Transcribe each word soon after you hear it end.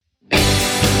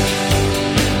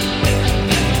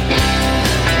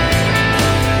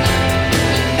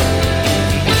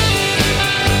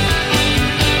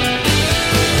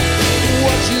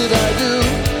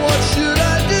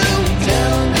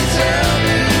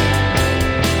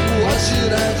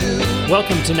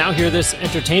Welcome to Now Hear This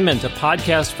Entertainment, a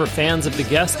podcast for fans of the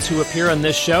guests who appear on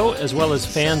this show, as well as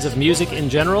fans of music in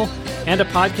general, and a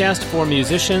podcast for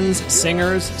musicians,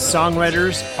 singers,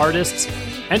 songwriters, artists,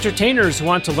 entertainers who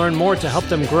want to learn more to help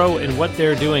them grow in what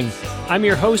they're doing. I'm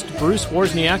your host, Bruce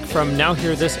Wozniak from Now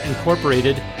Hear This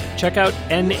Incorporated. Check out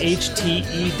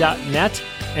nhte.net,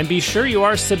 and be sure you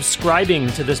are subscribing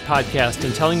to this podcast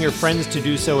and telling your friends to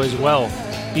do so as well.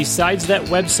 Besides that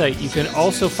website, you can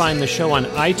also find the show on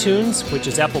iTunes, which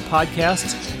is Apple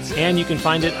Podcasts, and you can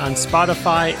find it on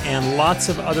Spotify and lots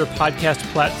of other podcast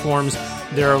platforms.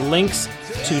 There are links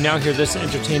to Now Hear This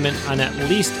Entertainment on at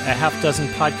least a half dozen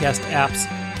podcast apps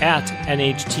at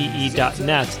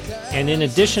nhte.net. And in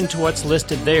addition to what's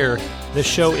listed there, the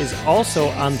show is also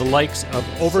on the likes of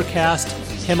Overcast,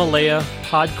 Himalaya,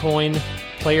 Podcoin,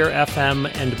 Player FM,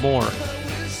 and more.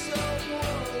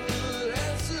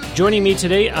 Joining me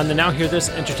today on the Now Hear This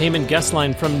Entertainment guest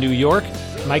line from New York,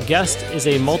 my guest is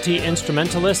a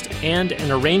multi-instrumentalist and an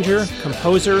arranger,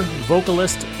 composer,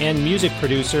 vocalist, and music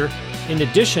producer, in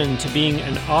addition to being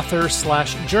an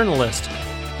author/journalist.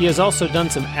 He has also done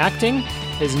some acting.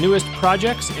 His newest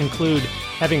projects include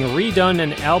having redone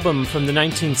an album from the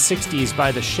 1960s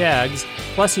by the Shags,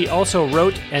 plus he also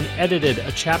wrote and edited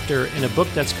a chapter in a book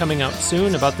that's coming out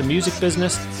soon about the music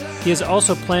business. He is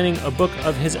also planning a book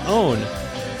of his own.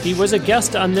 He was a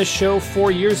guest on this show 4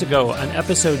 years ago on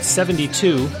episode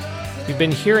 72. We've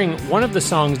been hearing one of the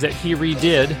songs that he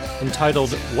redid,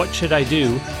 entitled What Should I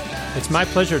Do? It's my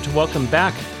pleasure to welcome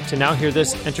back to Now Hear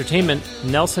This Entertainment,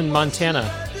 Nelson Montana.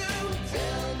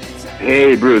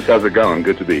 Hey, Bruce, how's it going?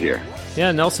 Good to be here.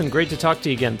 Yeah, Nelson, great to talk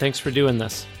to you again. Thanks for doing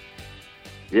this.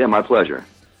 Yeah, my pleasure.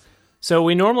 So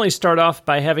we normally start off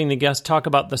by having the guest talk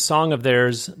about the song of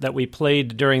theirs that we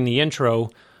played during the intro,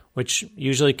 which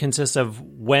usually consists of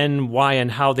when, why, and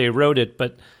how they wrote it.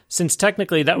 But since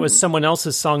technically that was someone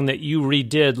else's song that you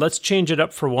redid, let's change it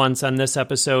up for once on this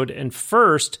episode. And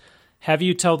first, have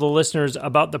you tell the listeners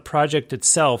about the project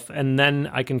itself, and then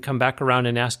I can come back around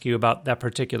and ask you about that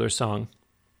particular song.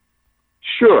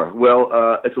 Sure. Well,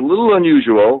 it's a little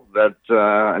unusual, that,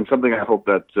 and something I hope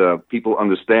that people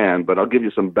understand, but I'll give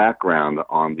you some background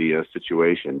on the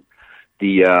situation.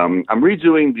 I'm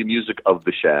redoing the music of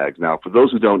the Shags. Now, for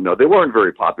those who don't know, they weren't a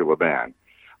very popular band.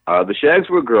 The Shags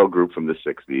were a girl group from the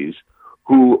 60s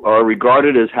who are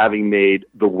regarded as having made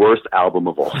the worst album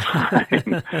of all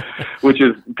time, which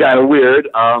is kind of weird.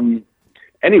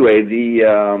 Anyway, the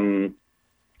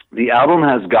album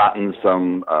has gotten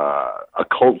some a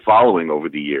cult following over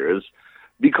the years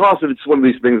because it's one of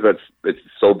these things that's it's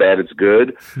so bad it's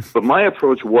good. But my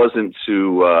approach wasn't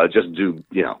to just do,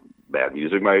 bad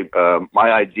music. My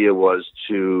idea was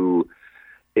to,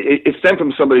 it stemmed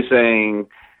from somebody saying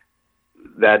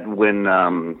that when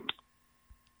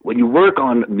you work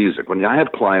on music, when I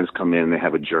have clients come in, they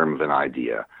have a germ of an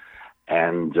idea.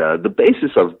 And the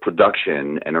basis of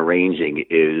production and arranging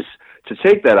is to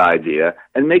take that idea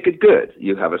and make it good.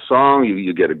 You have a song,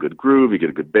 you get a good groove, you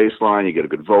get a good bass line, you get a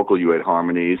good vocal, you add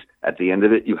harmonies. At the end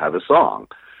of it, you have a song.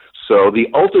 So the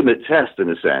ultimate test, in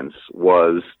a sense,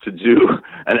 was to do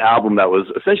an album that was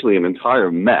essentially an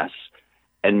entire mess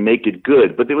and make it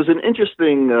good. But there was an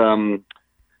interesting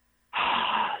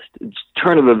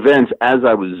turn of events as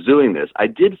I was doing this. I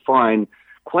did find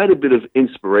quite a bit of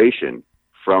inspiration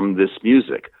from this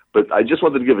music. But I just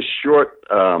wanted to give a short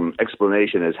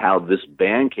explanation as how this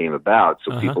band came about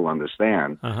so people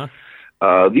understand.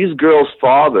 These girls'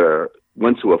 father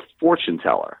went to a fortune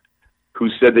teller who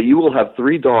said that you will have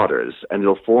 3 daughters and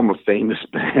they'll form a famous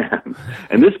band.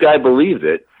 And this guy believed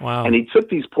it. Wow. And he took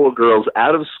these poor girls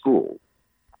out of school.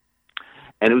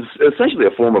 And it was essentially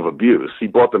a form of abuse. He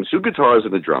bought them 2 guitars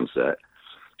and a drum set.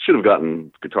 Should have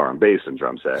gotten guitar and bass and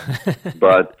drum set.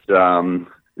 But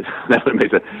that would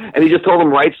make sense. And he just told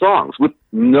them write songs with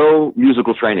no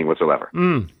musical training whatsoever.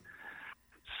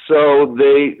 So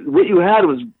what you had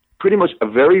was pretty much a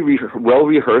very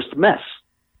well-rehearsed mess.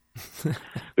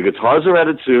 The guitars are out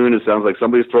of tune. It sounds like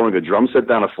somebody's throwing a drum set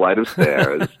down a flight of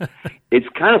stairs. It's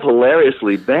kind of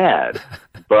hilariously bad.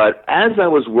 But as I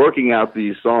was working out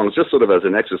these songs, just sort of as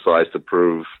an exercise to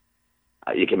prove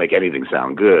you can make anything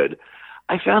sound good,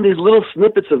 I found these little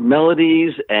snippets of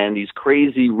melodies and these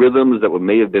crazy rhythms that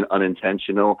may have been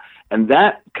unintentional, and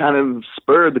that kind of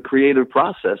spurred the creative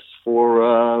process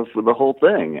for the whole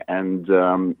thing. And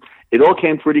it all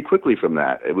came pretty quickly from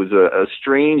that. It was a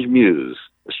strange muse,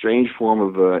 a strange form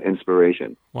of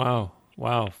inspiration. Wow.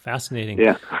 Fascinating.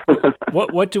 Yeah.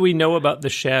 What do we know about the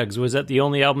Shags? Was that the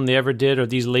only album they ever did? Are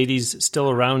these ladies still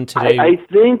around today? I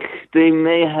think they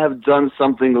may have done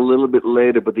something a little bit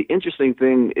later, but the interesting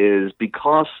thing is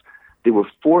because they were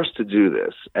forced to do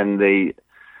this, and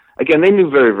again, they knew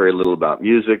very, very little about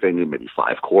music. They knew maybe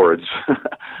 5 chords.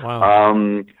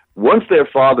 Wow. Once their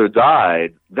father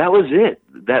died, that was it.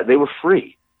 That they were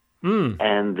free.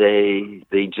 And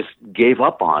they just gave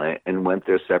up on it and went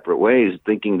their separate ways,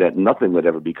 thinking that nothing would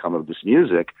ever become of this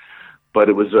music. But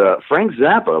it was Frank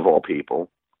Zappa, of all people,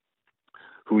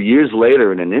 who years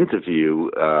later in an interview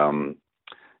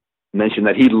mentioned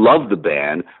that he loved the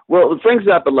band. Well, Frank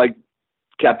Zappa liked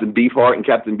Captain Beefheart, and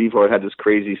Captain Beefheart had this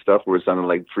crazy stuff where it sounded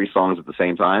like 3 songs at the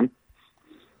same time.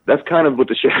 That's kind of what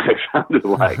the Shags sounded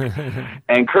like.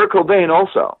 And Kurt Cobain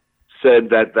also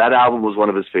said that that album was one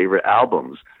of his favorite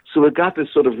albums. So it got this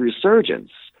sort of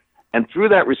resurgence. And through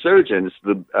that resurgence,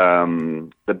 the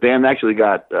band actually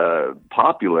got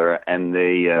popular, and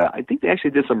I think they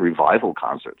actually did some revival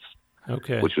concerts.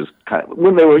 Okay. Which was kind of,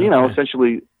 when they were,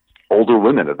 essentially older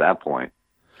women at that point.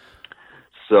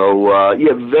 So,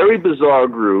 very bizarre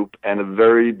group and a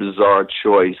very bizarre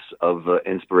choice of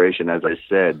inspiration, as I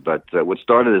said. But what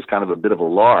started as kind of a bit of a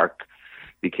lark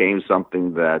became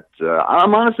something that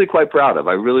I'm honestly quite proud of.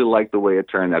 I really like the way it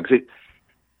turned out. Because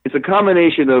it's a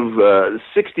combination of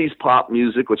 60s pop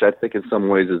music, which I think in some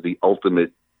ways is the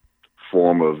ultimate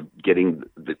form of getting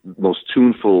the most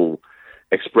tuneful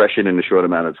expression in a short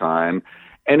amount of time.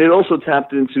 And it also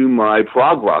tapped into my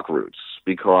prog rock roots,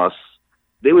 because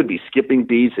they would be skipping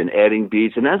beats and adding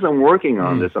beats. And as I'm working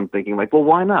on this, I'm thinking like, well,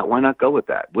 why not? Why not go with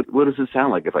that? What does it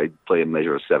sound like if I play a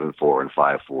measure of 7/4 and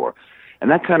 5/4? And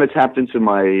that kind of tapped into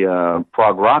my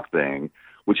prog rock thing,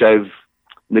 which I've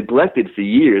neglected for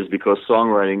years, because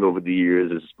songwriting over the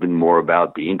years has been more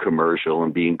about being commercial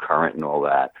and being current and all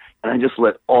that. And I just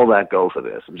let all that go for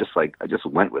this. I just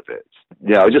went with it.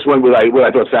 Yeah, I just went with what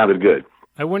I thought sounded good.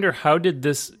 I wonder, how did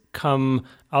this come,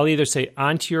 I'll either say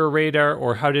onto your radar,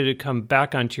 or how did it come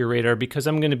back onto your radar? Because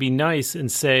I'm going to be nice and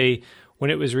say,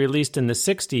 when it was released in the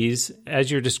 60s,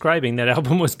 as you're describing, that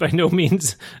album was by no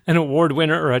means an award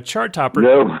winner or a chart topper.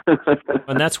 No.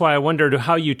 And that's why I wondered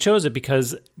how you chose it,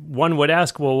 because one would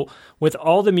ask, well, with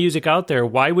all the music out there,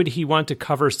 why would he want to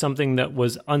cover something that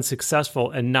was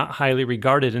unsuccessful and not highly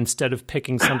regarded, instead of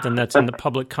picking something that's in the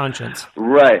public conscience?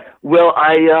 Right. Well,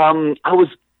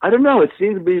 I don't know, it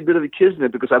seemed to be a bit of a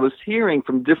kismet, because I was hearing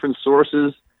from different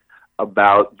sources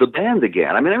about the band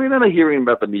again. I mean, I remember hearing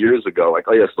about them years ago, like,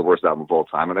 oh, yeah, it's the worst album of all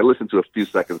time. And I listened to a few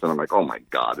seconds and I'm like, oh my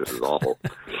God, this is awful.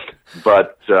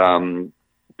 But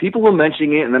people were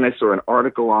mentioning it, and then I saw an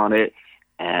article on it,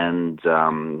 and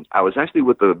I was actually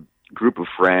with a group of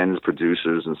friends,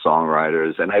 producers and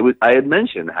songwriters, and I had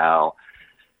mentioned how,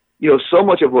 so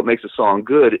much of what makes a song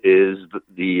good is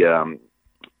the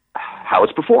how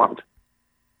it's performed.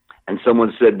 And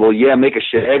someone said, well, yeah, make a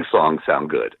Shag song sound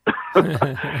good.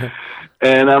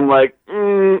 And I'm like,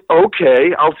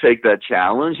 okay, I'll take that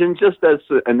challenge. And just as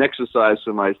an exercise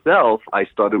for myself, I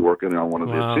started working on one of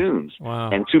their tunes. Wow.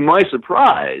 And to my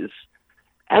surprise,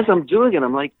 as I'm doing it,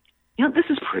 I'm like, this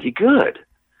is pretty good.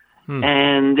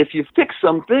 And if you fix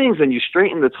some things and you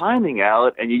straighten the timing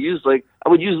out, and you use, I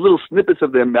would use little snippets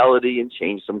of their melody and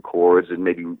change some chords and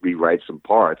maybe rewrite some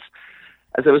parts.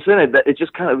 As I was saying, it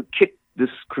just kind of kicked this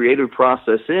creative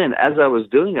process in. As I was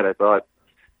doing it, I thought,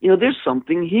 there's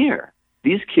something here.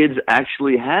 These kids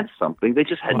actually had something. They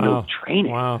just had no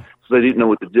training. Wow. So they didn't know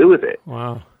what to do with it.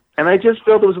 Wow. And I just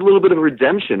felt there was a little bit of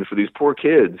redemption for these poor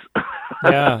kids.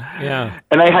 Yeah.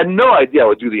 And I had no idea I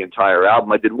would do the entire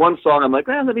album. I did one song. I'm like,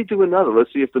 let me do another.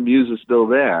 Let's see if the muse is still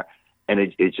there. And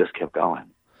it just kept going.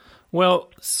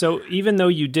 Well, so even though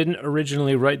you didn't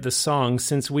originally write the song,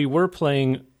 since we were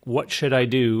playing What Should I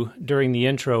Do during the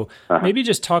intro, maybe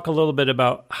just talk a little bit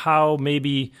about how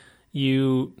maybe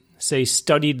you, say,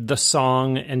 studied the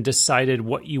song and decided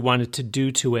what you wanted to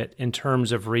do to it in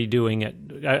terms of redoing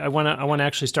it. I want to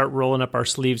actually start rolling up our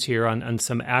sleeves here on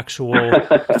some actual.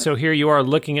 So here you are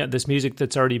looking at this music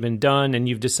that's already been done, and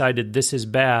you've decided this is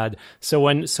bad. So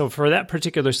for that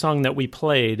particular song that we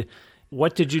played,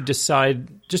 what did you decide?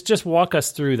 Just walk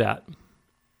us through that.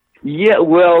 Yeah,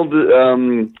 well,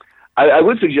 I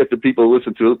would suggest that people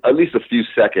listen to at least a few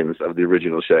seconds of the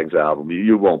original Shags album.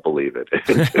 You won't believe it.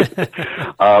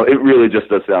 It really just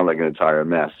does sound like an entire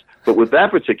mess. But with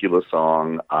that particular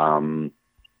song,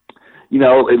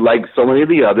 like so many of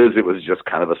the others, it was just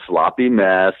kind of a sloppy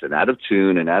mess and out of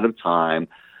tune and out of time.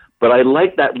 But I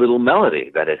liked that little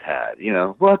melody that it had.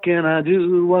 What can I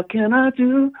do? What can I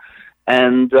do?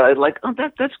 And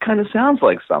that kind of sounds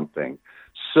like something.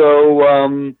 So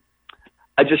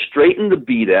I just straightened the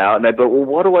beat out, and I thought, well,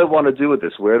 what do I want to do with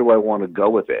this? Where do I want to go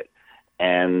with it?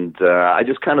 And I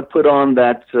just kind of put on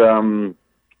that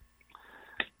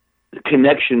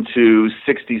connection to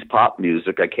 60s pop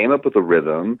music. I came up with a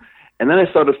rhythm, and then I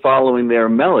started following their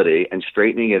melody and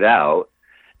straightening it out.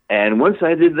 And once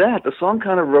I did that, the song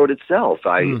kind of wrote itself.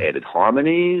 I added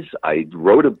harmonies. I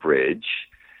wrote a bridge.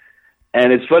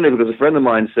 And it's funny because a friend of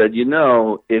mine said,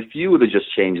 if you would have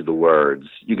just changed the words,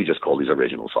 you could just call these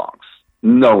original songs.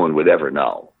 No one would ever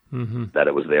know that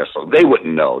it was their song. They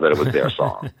wouldn't know that it was their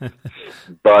song.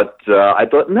 But I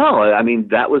thought, no, I mean,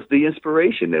 that was the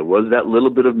inspiration. It was that little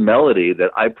bit of melody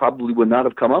that I probably would not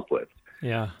have come up with.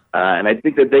 Yeah. And I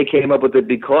think that they came up with it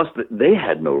because they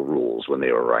had no rules when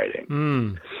they were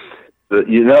writing.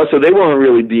 So they weren't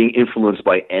really being influenced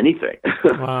by anything.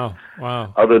 Wow.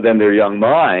 Other than their young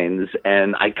minds.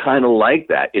 And I kind of like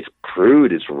that. It's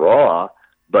crude, it's raw,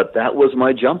 but that was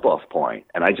my jump-off point.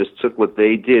 And I just took what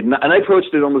they did. And I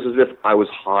approached it almost as if I was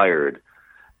hired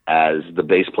as the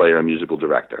bass player and musical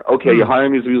director. Okay, you hire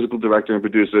me as a musical director and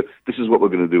producer. This is what we're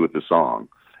going to do with the song.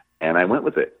 And I went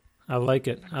with it. I like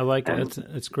it.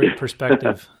 It's great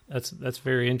perspective. That's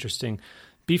very interesting.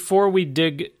 Before we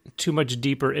dig too much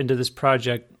deeper into this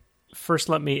project, first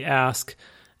let me ask,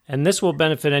 and this will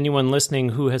benefit anyone listening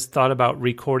who has thought about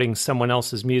recording someone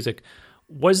else's music.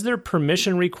 Was there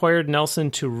permission required,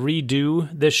 Nelson, to redo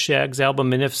this Shaggs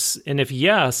album? And if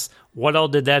yes, what all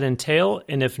did that entail?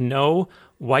 And if no,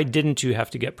 why didn't you have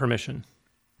to get permission?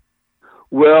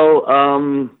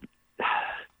 Well,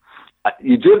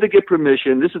 you do have to get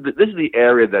permission. This is the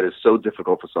area that is so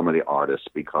difficult for so many artists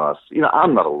because,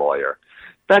 I'm not a lawyer.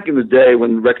 Back in the day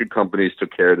when record companies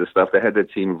took care of this stuff, they had their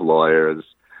team of lawyers.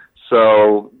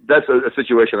 So that's a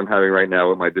situation I'm having right now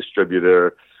with my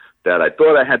distributor that I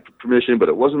thought I had permission, but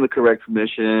it wasn't the correct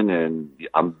permission. And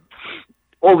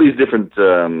all these different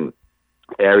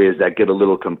areas that get a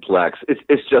little complex.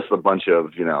 It's just a bunch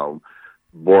of,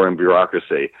 boring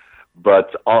bureaucracy.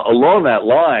 But along that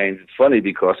line, it's funny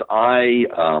because I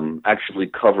actually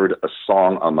covered a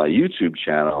song on my YouTube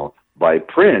channel by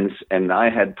Prince, and I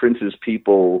had Prince's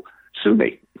people sue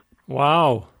me.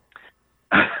 Wow.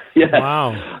 Yeah.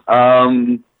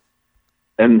 Wow.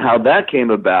 And how that came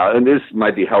about, and this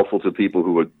might be helpful to people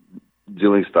who are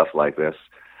doing stuff like this.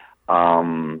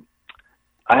 I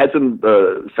had some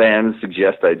fans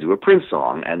suggest I do a Prince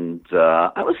song, and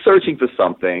I was searching for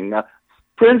something.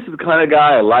 Prince is the kind of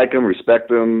guy, I like him, respect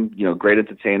him, great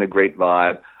entertainer, great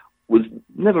vibe. Was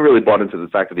never really bought into the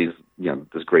fact that he's,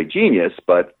 this great genius,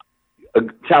 but a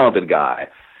talented guy.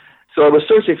 So I was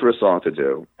searching for a song to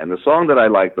do, and the song that I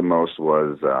liked the most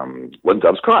was When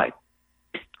Doves Cry,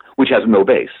 which has no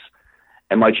bass.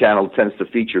 And my channel tends to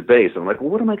feature bass. I'm like, well,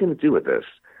 what am I going to do with this?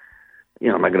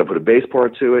 Am I going to put a bass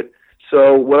part to it?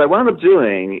 So what I wound up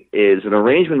doing is an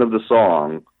arrangement of the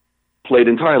song played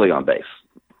entirely on bass.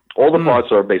 All the parts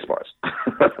are bass parts.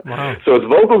 Wow. So it's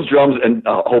vocals, drums, and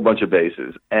a whole bunch of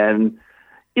basses. And,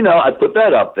 I put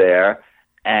that up there.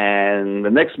 And the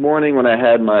next morning when I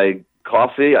had my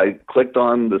coffee, I clicked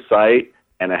on the site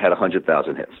and I had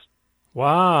 100,000 hits.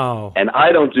 Wow. And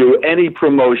I don't do any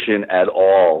promotion at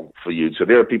all for YouTube.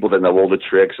 There are people that know all the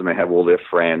tricks and they have all their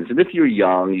friends. And if you're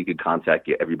young, you could contact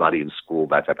everybody in school.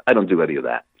 I don't do any of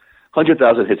that.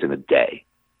 100,000 hits in a day.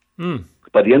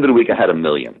 By the end of the week, I had 1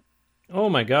 million. Oh,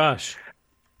 my gosh.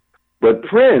 But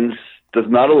Prince does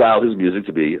not allow his music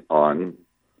to be on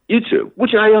YouTube,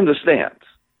 which I understand.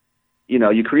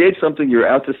 You create something, you're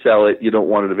out to sell it, you don't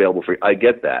want it available for you. I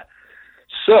get that.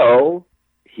 So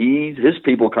his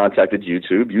people contacted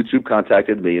YouTube. YouTube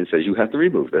contacted me and says, you have to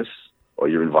remove this or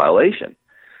you're in violation.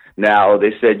 Now,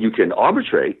 they said you can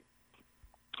arbitrate,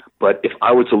 but if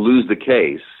I were to lose the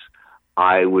case,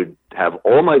 I would have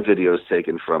all my videos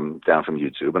taken down from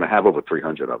YouTube, and I have over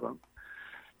 300 of them,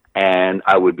 and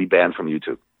I would be banned from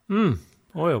YouTube.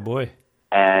 Boy, oh boy.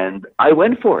 And I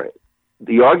went for it.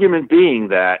 The argument being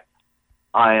that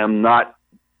I am not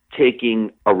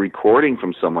taking a recording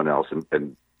from someone else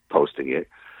and posting it.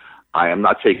 I am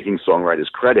not taking songwriters'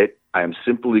 credit. I am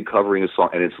simply covering a song,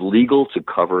 and it's legal to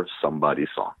cover somebody's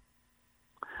song.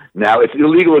 Now, it's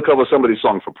illegal to cover somebody's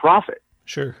song for profit.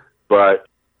 Sure. But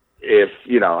if,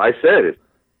 I said it,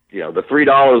 the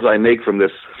 $3 I make from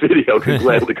this video can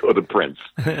gladly go to Prince.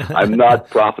 I'm not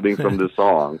profiting from this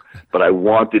song, but I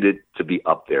wanted it to be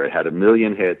up there. It had 1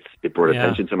 million hits. It brought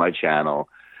attention to my channel.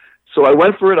 So I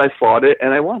went for it, I fought it,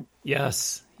 and I won.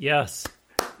 Yes. Yeah.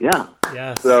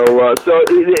 Yes. So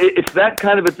it's that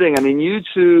kind of a thing. I mean,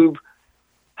 YouTube,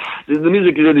 the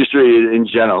music industry in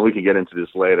general, we can get into this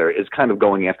later, is kind of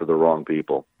going after the wrong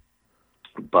people.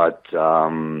 But,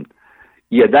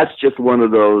 that's just one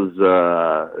of those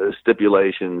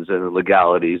stipulations and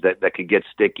legalities that could get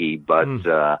sticky. But,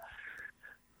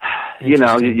 you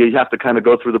have to kind of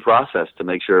go through the process to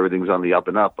make sure everything's on the up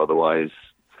and up. Otherwise,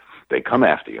 they come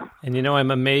after you. And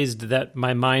I'm amazed that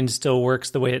my mind still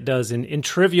works the way it does in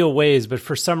trivial ways, but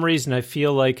for some reason I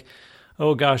feel like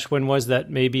oh gosh, when was that?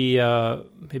 Maybe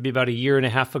about a year and a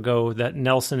half ago that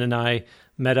Nelson and I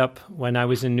met up when I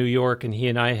was in New York, and he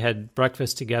and I had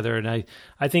breakfast together. And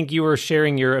I think you were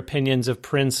sharing your opinions of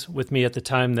Prince with me at the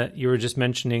time that you were just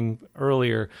mentioning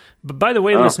earlier. But by the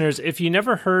way, listeners, if you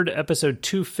never heard episode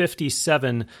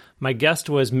 257, my guest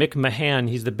was Mick Mahan.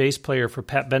 He's the bass player for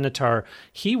Pat Benatar.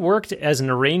 He worked as an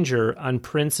arranger on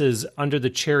Prince's Under the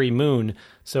Cherry Moon.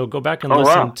 So go back and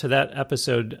listen to that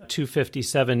episode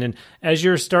 257. And as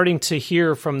you're starting to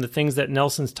hear from the things that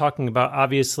Nelson's talking about,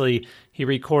 obviously he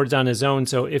records on his own.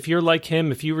 So if you're like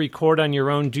him, if you record on your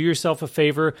own, do yourself a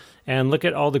favor and look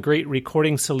at all the great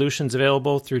recording solutions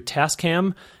available through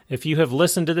Tascam. If you have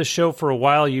listened to the show for a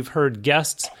while, you've heard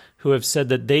guests who have said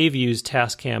that they've used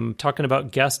Tascam. I'm talking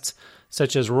about guests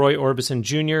such as Roy Orbison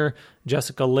Jr.,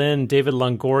 Jessica Lynn, David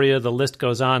Longoria, the list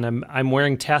goes on. I'm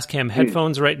wearing Tascam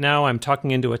headphones right now. I'm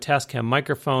talking into a Tascam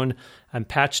microphone. I'm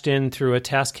patched in through a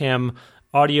Tascam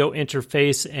audio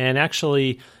interface, and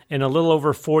actually in a little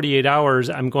over 48 hours,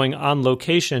 I'm going on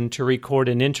location to record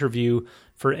an interview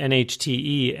for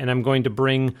NHTE, and I'm going to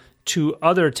bring 2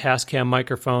 other Tascam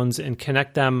microphones and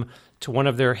connect them to one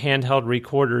of their handheld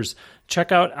recorders.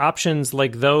 Check out options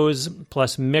like those,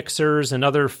 plus mixers and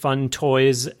other fun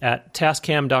toys at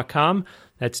Tascam.com.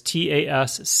 That's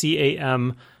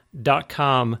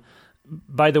TASCAM.com.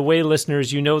 By the way,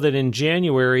 listeners, you know that in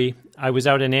January, I was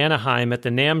out in Anaheim at the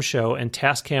NAMM show, and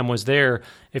Tascam was there.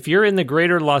 If you're in the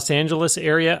greater Los Angeles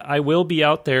area, I will be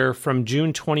out there from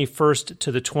June 21st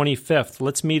to the 25th.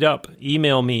 Let's meet up.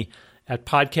 Email me at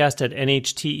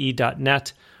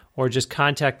podcast@nhte.net, or just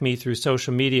contact me through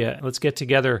social media. Let's get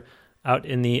together out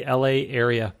in the LA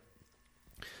area.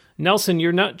 Nelson,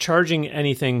 you're not charging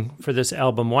anything for this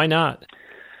album. Why not?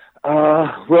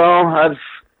 Well, I've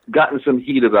gotten some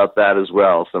heat about that as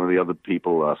well. Some of the other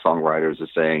people, songwriters, are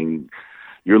saying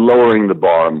you're lowering the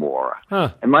bar more.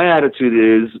 Huh. And my attitude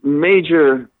is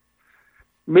major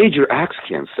acts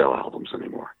can't sell albums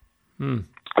anymore.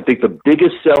 I think the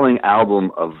biggest selling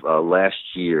album of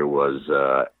last year was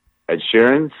Ed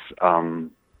Sheeran's.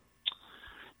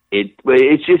 It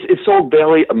sold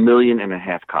barely 1.5 million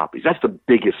copies. That's the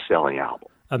biggest selling album.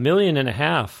 1.5 million?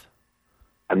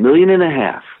 1.5 million.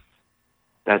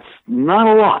 That's not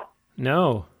a lot.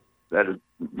 No. That is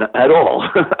not at all.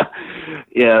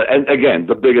 Yeah, and again,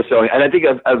 the biggest selling. And I think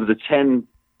of the 10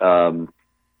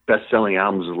 best-selling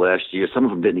albums of last year, some of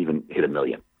them didn't even hit 1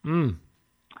 million.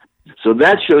 So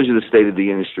that shows you the state of the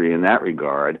industry in that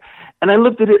regard. And I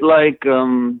looked at it like,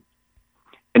 and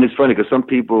it's funny because some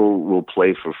people will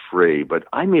play for free, but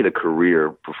I made a career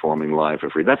performing live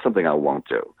for free. That's something I won't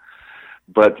do.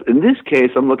 But in this case,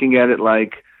 I'm looking at it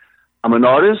like, I'm an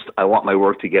artist. I want my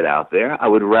work to get out there. I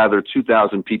would rather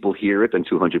 2,000 people hear it than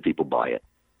 200 people buy it.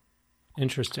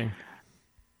 Interesting.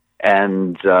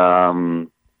 And,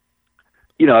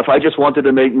 if I just wanted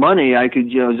to make money, I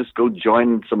could, just go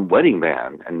join some wedding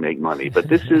band and make money. But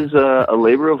this is a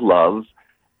labor of love.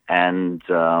 And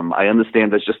I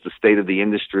understand that's just the state of the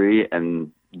industry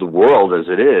and the world as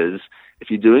it is. If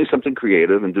you're doing something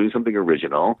creative and doing something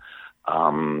original,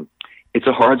 it's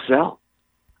a hard sell.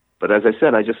 But as I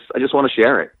said, I just want to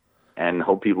share it and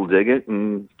hope people dig it,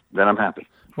 and then I'm happy.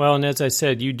 Well, and as I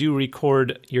said, you do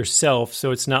record yourself,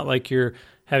 so it's not like you're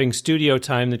having studio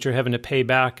time that you're having to pay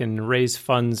back and raise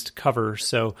funds to cover.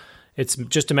 So it's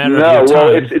just a matter of your time.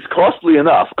 Well, it's costly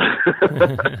enough.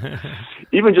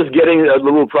 Even just getting a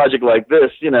little project like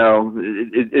this,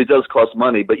 it does cost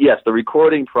money. But yes, the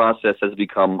recording process has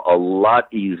become a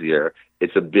lot easier.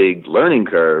 It's a big learning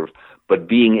curve, but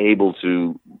being able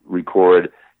to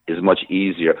record is much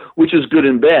easier, which is good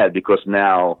and bad because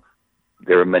now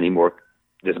there's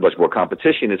much more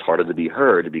competition. It's harder to be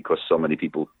heard because so many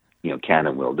people, can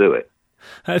and will do it.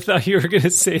 I thought you were going to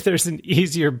say there's an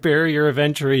easier barrier of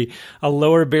entry, a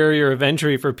lower barrier of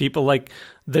entry for people like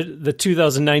the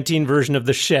 2019 version of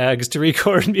the Shags to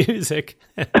record music.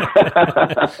 Yeah,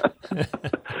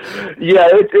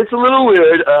 it's a little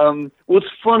weird. What's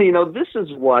funny, this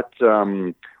is what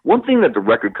one thing that the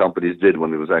record companies did when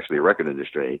there was actually a record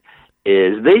industry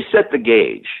is they set the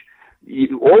gauge.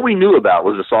 All we knew about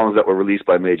was the songs that were released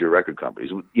by major record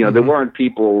companies. There weren't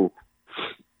people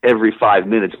every 5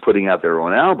 minutes putting out their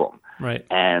own album. Right.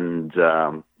 And,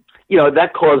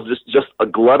 that caused just a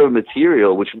glut of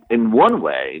material, which in one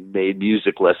way made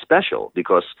music less special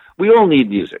because we all need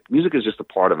music. Music is just a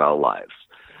part of our lives.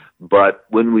 But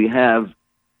when we have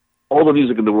all the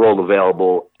music in the world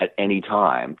available at any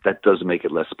time, that does make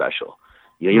it less special.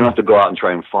 You don't have to go out and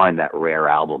try and find that rare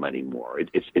album anymore.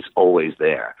 It's always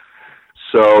there.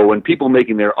 So when people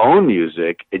making their own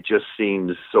music, it just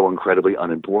seems so incredibly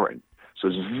unimportant. So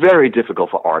it's very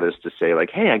difficult for artists to say, like,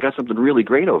 hey, I got something really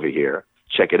great over here.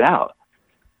 Check it out.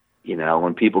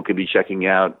 When people could be checking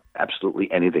out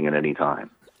absolutely anything at any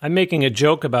time. I'm making a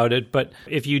joke about it, but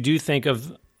if you do think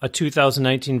of a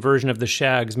 2019 version of the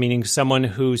Shags, meaning someone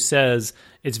who says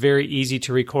it's very easy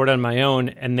to record on my own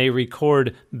and they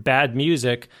record bad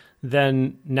music,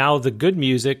 then now the good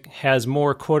music has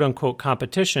more quote-unquote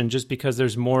competition just because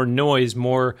there's more noise,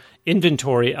 more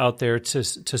inventory out there to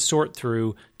sort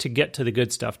through to get to the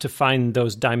good stuff, to find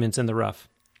those diamonds in the rough.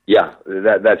 Yeah,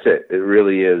 that's it. It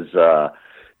really is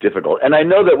difficult. And I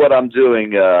know that what I'm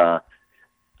doing, I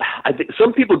think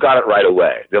some people got it right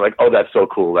away. They're like, oh, that's so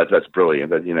cool. That's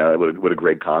brilliant. That, what a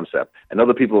great concept. And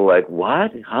other people are like,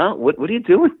 what? Huh? What are you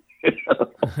doing?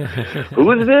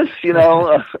 Who is this?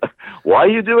 Why are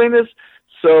you doing this?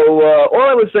 So all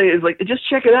I would say is, like, just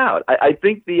check it out. I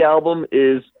think the album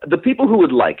is, the people who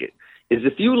would like it is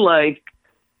if you like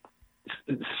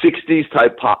 60s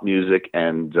type pop music.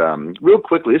 And real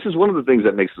quickly, this is one of the things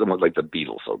that makes someone like the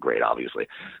Beatles so great, obviously.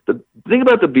 The thing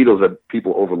about the Beatles that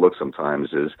people overlook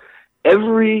sometimes is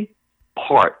every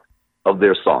part of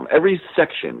their song, every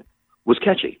section was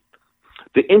catchy.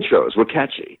 The intros were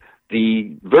catchy.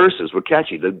 The verses were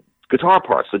catchy. The guitar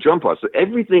parts, the drum parts,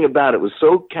 everything about it was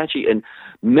so catchy and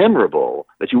memorable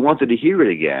that you wanted to hear it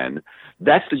again.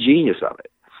 That's the genius of it.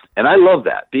 And I love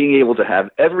that, being able to have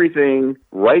everything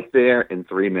right there in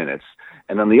 3 minutes.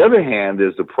 And on the other hand,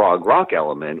 there's the prog rock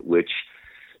element, which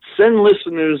send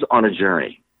listeners on a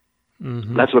journey.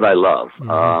 Mm-hmm. That's what I love.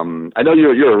 Mm-hmm. I know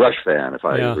you're a Rush fan, if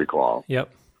I recall. Yep.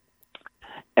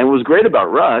 And what was great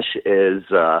about Rush is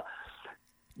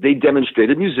they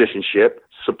demonstrated musicianship,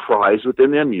 surprise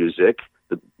within their music.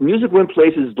 The music went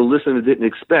places the listener didn't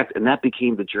expect, and that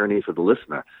became the journey for the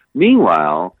listener.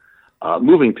 Meanwhile,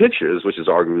 Moving Pictures, which is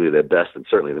arguably their best and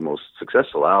certainly the most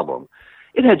successful album,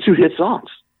 it had 2 hit songs.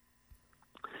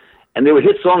 And they were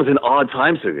hit songs in odd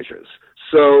time signatures.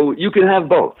 So you can have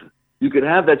both. You can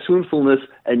have that tunefulness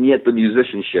and yet the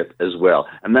musicianship as well.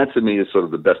 And that, to me, is sort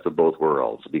of the best of both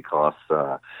worlds, because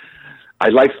I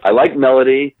like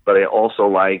melody, but I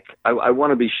also I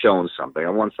want to be shown something. I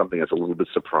want something that's a little bit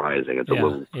surprising. It's a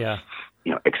little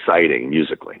exciting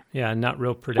musically. Yeah, not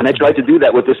real predictable. And I tried to do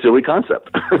that with this silly concept.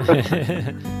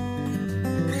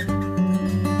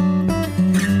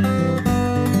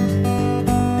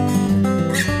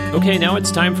 Okay, now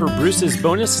it's time for Bruce's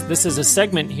Bonus. This is a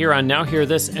segment here on Now Hear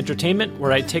This Entertainment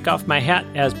where I take off my hat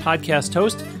as podcast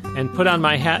host and put on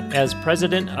my hat as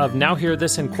president of Now Hear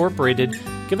This Incorporated,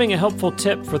 giving a helpful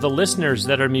tip for the listeners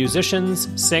that are musicians,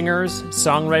 singers,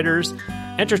 songwriters,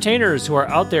 entertainers who are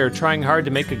out there trying hard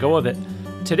to make a go of it.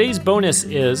 Today's bonus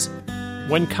is,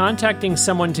 when contacting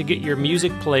someone to get your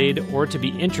music played or to be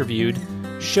interviewed,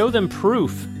 show them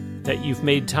proof that you've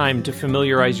made time to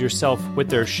familiarize yourself with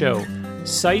their show.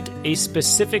 Cite a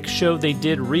specific show they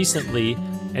did recently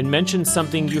and mention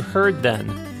something you heard then.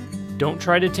 Don't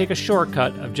try to take a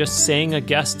shortcut of just saying a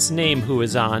guest's name who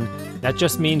is on. That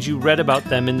just means you read about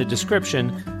them in the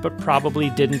description, but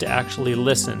probably didn't actually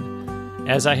listen.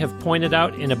 As I have pointed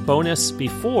out in a bonus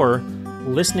before,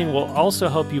 listening will also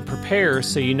help you prepare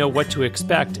so you know what to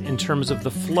expect in terms of the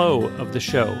flow of the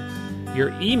show. Your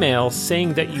email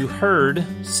saying that you heard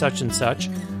such and such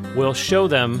will show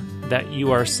them that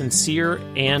you are sincere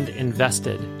and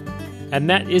invested. And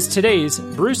that is today's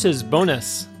Bruce's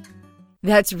Bonus.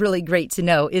 That's really great to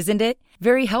know, isn't it?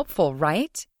 Very helpful,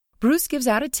 right? Bruce gives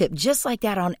out a tip just like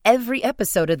that on every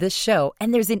episode of this show,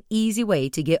 and there's an easy way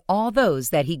to get all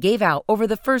those that he gave out over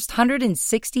the first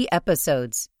 160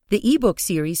 episodes. The ebook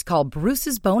series called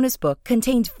Bruce's Bonus Book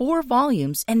contains 4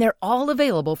 volumes, and they're all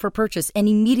available for purchase and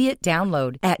immediate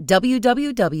download at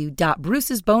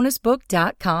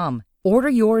www.brucesbonusbook.com. Order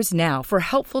yours now for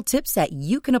helpful tips that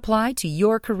you can apply to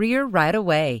your career right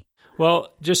away.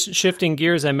 Well, just shifting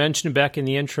gears, I mentioned back in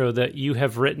the intro that you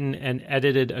have written and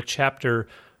edited a chapter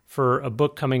for a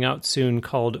book coming out soon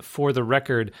called For the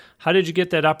Record. How did you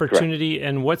get that opportunity, Correct.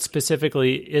 And what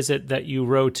specifically is it that you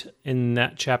wrote in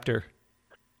that chapter?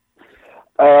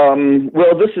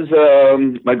 Well, this is,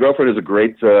 my girlfriend is a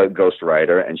great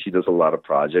ghostwriter, and she does a lot of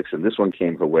projects, and this one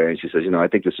came her way, and she says, I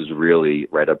think this is really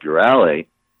right up your alley.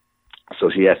 So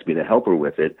she asked me to help her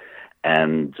with it,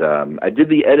 and I did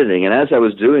the editing, and as I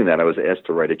was doing that, I was asked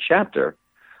to write a chapter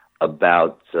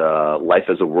about life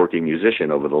as a working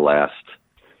musician over the last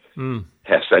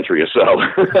half century or so.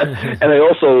 And I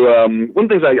also, one of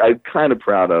the things I'm kind of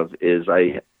proud of is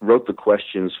I wrote the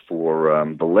questions for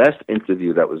the last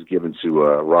interview that was given to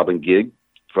Robin Gibb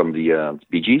from the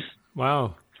Bee Gees.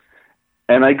 Wow.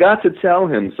 And I got to tell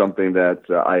him something that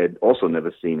I had also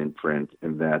never seen in print,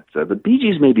 in that the Bee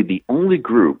Gees may be the only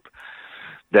group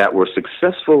that were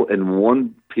successful in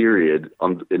one period,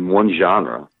 in one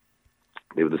genre.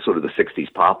 They were the sort of the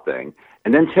 60s pop thing.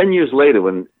 And then 10 years later,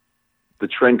 when the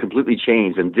trend completely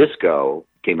changed and disco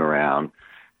came around,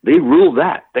 they ruled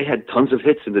that. They had tons of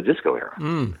hits in the disco era.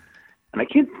 And I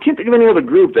can't think of any other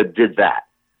group that did that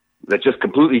just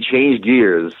completely changed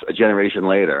gears a generation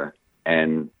later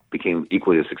and became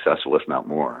equally as successful, if not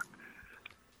more.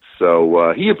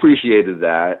 So he appreciated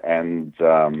that. And,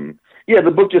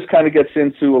 the book just kind of gets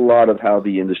into a lot of how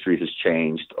the industry has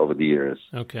changed over the years.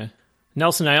 Okay.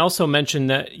 Nelson, I also mentioned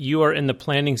that you are in the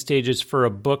planning stages for a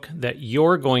book that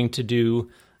you're going to do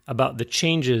about the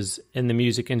changes in the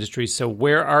music industry. So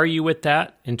where are you with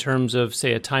that in terms of,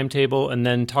 say, a timetable, and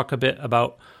then talk a bit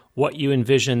about what you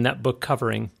envision that book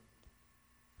covering?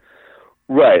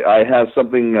 Right. I have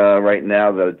something right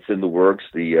now that's in the works.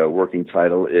 The working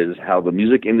title is How the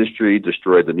Music Industry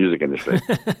Destroyed the Music Industry.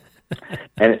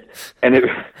 and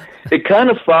it kind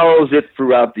of follows it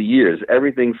throughout the years.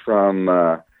 Everything from,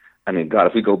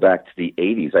 if we go back to the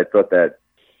 80s, I thought that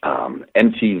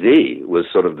MTV was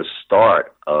sort of the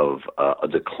start of a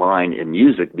decline in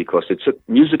music because it took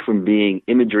music from being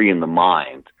imagery in the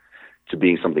mind to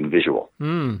being something visual.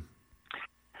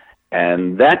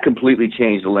 And that completely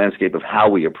changed the landscape of how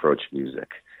we approach music.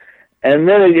 And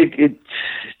then it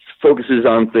focuses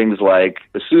on things like,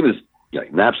 as soon as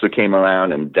Napster came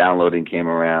around and downloading came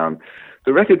around,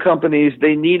 the record companies,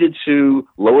 they needed to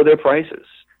lower their prices.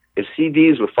 If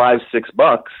CDs were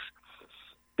 $5-6,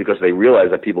 because they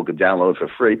realized that people could download for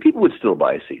free, people would still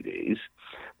buy CDs,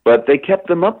 but they kept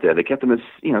them up there. They kept them at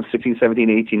 $16,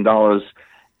 $17, $18,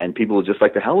 and people were just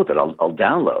like, the hell with it, I'll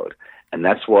download. And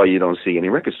that's why you don't see any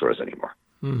record stores anymore,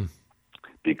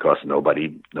 because nobody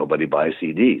buys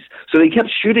CDs. So they kept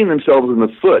shooting themselves in the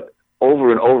foot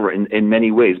over and over in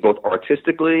many ways, both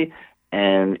artistically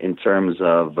and in terms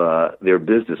of their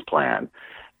business plan.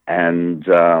 And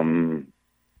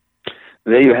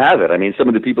there you have it. I mean, some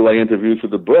of the people I interviewed for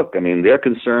the book, their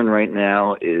concern right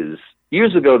now is,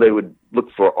 years ago they would look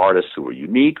for artists who were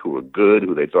unique, who were good,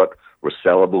 who they thought were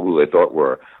sellable, who they thought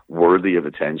were worthy of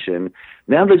attention.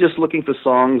 Now they're just looking for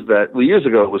songs that, years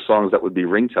ago it was songs that would be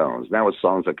ringtones. Now it's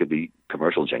songs that could be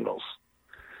commercial jingles.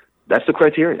 That's the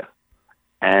criteria.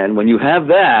 And when you have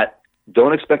that,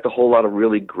 don't expect a whole lot of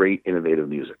really great, innovative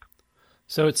music.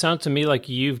 So it sounds to me like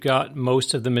you've got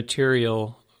most of the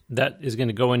material that is going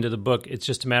to go into the book. It's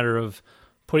just a matter of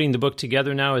putting the book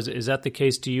together now. Is that the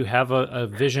case? Do you have a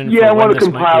vision? Yeah, I want to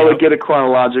compile it, get it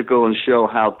chronological, and show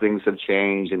how things have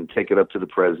changed and take it up to the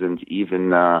present. Even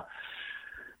the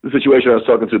situation I was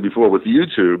talking to before with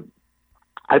YouTube,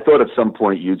 I thought at some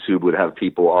point YouTube would have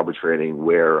people arbitrating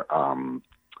where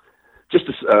just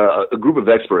a group of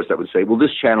experts that would say, well,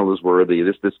 this channel is worthy,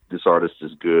 this artist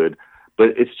is good, but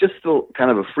it's just still kind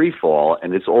of a free fall,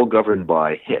 and it's all governed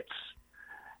by hits.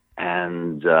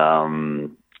 And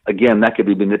again, that could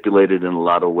be manipulated in a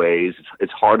lot of ways.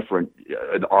 It's hard for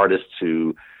an artist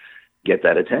to get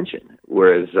that attention.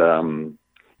 Whereas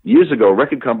years ago,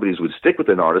 record companies would stick with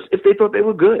an artist if they thought they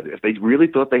were good. If they really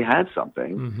thought they had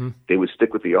something, they would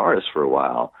stick with the artist for a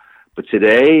while. But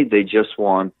today, they just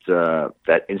want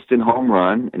that instant home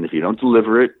run, and if you don't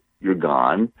deliver it, you're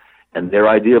gone. And their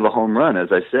idea of a home run, as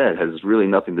I said, has really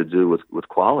nothing to do with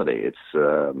quality. It's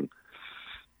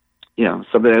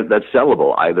something that's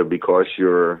sellable, either because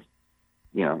you're,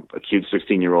 a cute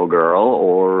 16-year-old girl,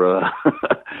 or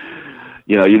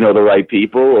you know the right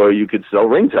people, or you could sell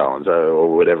ringtones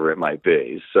or whatever it might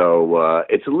be. So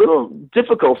it's a little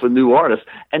difficult for new artists,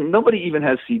 and nobody even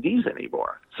has CDs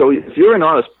anymore. So if you're an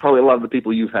artist, probably a lot of the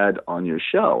people you've had on your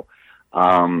show,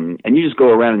 and you just go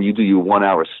around and you do your 1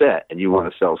 hour set and you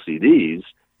want to sell CDs,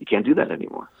 you can't do that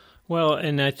anymore. Well,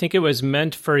 and I think it was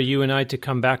meant for you and I to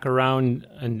come back around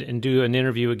and do an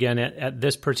interview again at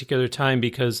this particular time,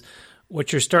 because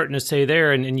what you're starting to say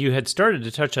there, and you had started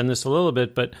to touch on this a little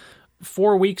bit, but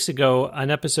 4 weeks ago on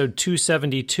episode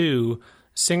 272,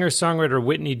 singer-songwriter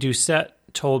Whitney Doucette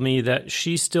told me that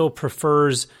she still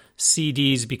prefers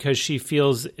CDs because she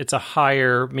feels it's a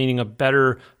higher, meaning a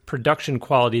better production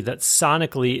quality, that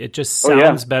sonically it just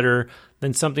sounds better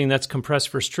than something that's compressed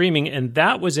for streaming. And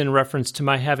that was in reference to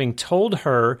my having told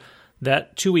her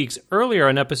that 2 weeks earlier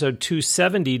on episode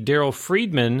 270, Daryl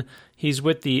Friedman, he's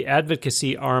with the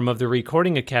advocacy arm of the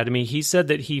Recording Academy, he said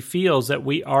that he feels that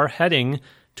we are heading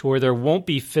to where there won't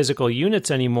be physical units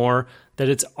anymore, that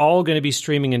it's all going to be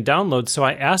streaming and download. So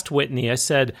I asked Whitney, I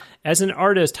said, as an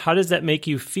artist, how does that make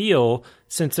you feel,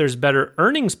 since there's better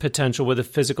earnings potential with a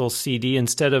physical CD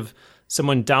instead of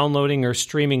someone downloading or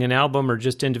streaming an album or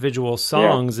just individual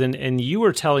songs? Yeah. And you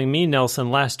were telling me, Nelson,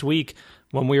 last week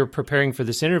when we were preparing for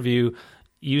this interview,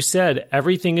 you said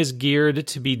everything is geared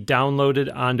to be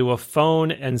downloaded onto a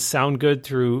phone and sound good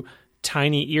through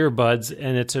tiny earbuds,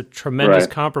 and it's a tremendous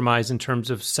compromise in terms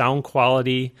of sound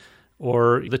quality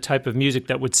or the type of music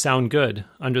that would sound good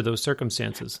under those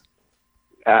circumstances.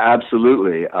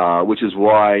 Absolutely, which is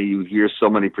why you hear so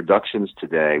many productions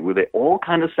today where they all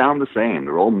kind of sound the same.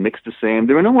 They're all mixed the same.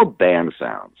 There are no more band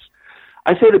sounds.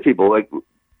 I say to people, like,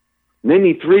 name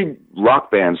me 3 rock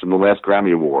bands from the last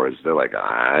Grammy Awards. They're like,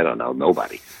 I don't know,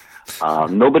 nobody.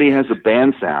 Nobody has a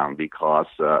band sound because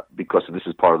this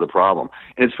is part of the problem.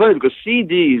 And it's funny because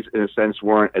CDs, in a sense,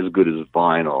 weren't as good as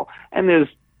vinyl. And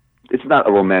it's not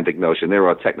a romantic notion. There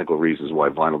are technical reasons why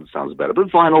vinyl sounds better. But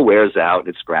vinyl wears out,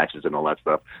 it scratches and all that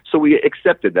stuff. So we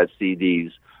accepted that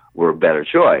CDs were a better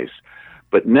choice.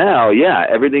 But now,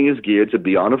 everything is geared to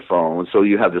be on a phone. So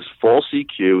you have this false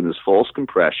EQ and this false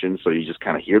compression. So you just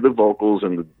kind of hear the vocals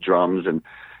and the drums, and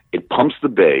it pumps the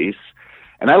bass.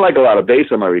 And I like a lot of bass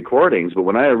on my recordings, but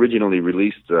when I originally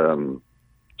released On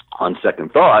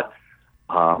Second Thought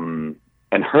and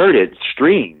heard it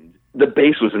streamed, the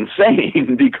bass was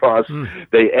insane because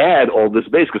they add all this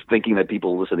bass because thinking that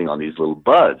people were listening on these little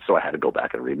buds. So I had to go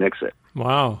back and remix it.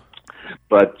 Wow.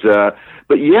 But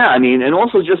yeah, I mean, and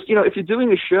also just, if you're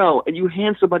doing a show and you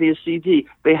hand somebody a CD,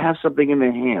 they have something in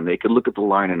their hand. They could look at the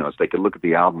liner notes. They could look at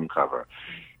the album cover.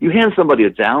 You hand somebody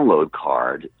a download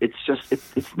card, it's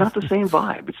not the same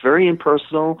vibe. It's very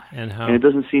impersonal, and it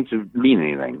doesn't seem to mean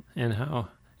anything.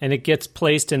 And it gets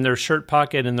placed in their shirt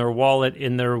pocket, in their wallet,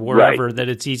 in their wherever, that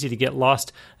it's easy to get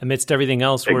lost amidst everything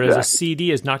else, whereas a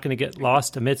CD is not going to get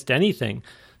lost amidst anything.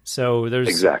 So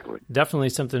there's definitely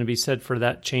something to be said for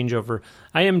that changeover.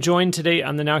 I am joined today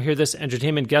on the Now Hear This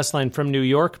Entertainment guest line from New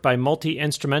York by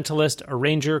multi-instrumentalist,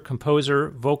 arranger, composer,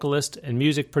 vocalist, and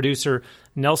music producer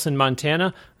Nelson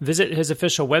Montana. Visit his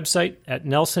official website at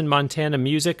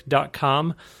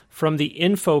nelsonmontanamusic.com. From the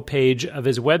info page of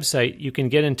his website, you can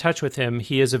get in touch with him.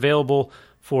 He is available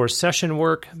for session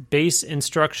work, bass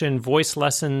instruction, voice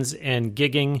lessons, and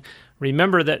gigging.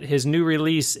 Remember that his new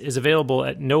release is available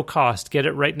at no cost. Get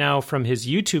it right now from his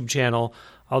YouTube channel,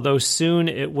 although soon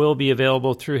it will be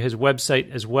available through his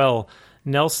website as well.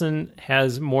 Nelson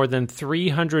has more than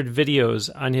 300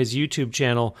 videos on his YouTube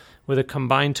channel with a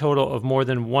combined total of more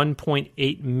than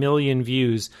 1.8 million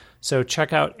views. So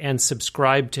check out and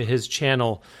subscribe to his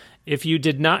channel. If you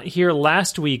did not hear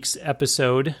last week's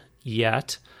episode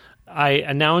yet, I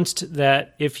announced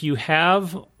that if you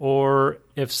have, or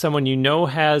if someone you know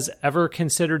has ever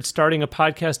considered starting a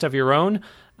podcast of your own,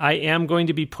 I am going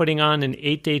to be putting on an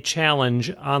 8-day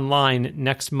challenge online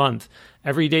next month.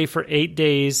 Every day for 8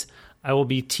 days, I will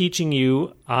be teaching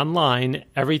you online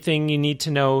everything you need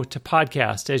to know to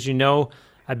podcast. As you know,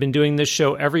 I've been doing this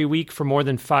show every week for more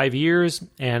than 5 years,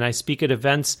 and I speak at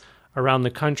events around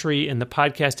the country in the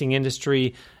podcasting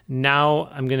industry. Now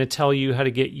I'm going to tell you how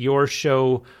to get your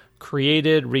show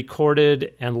created,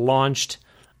 recorded, and launched.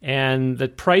 And the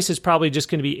price is probably just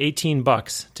going to be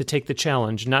 $18 to take the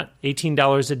challenge, not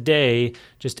 $18 a day,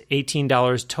 just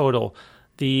 $18 total.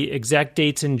 The exact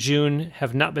dates in June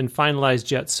have not been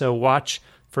finalized yet, so watch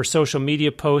for social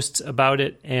media posts about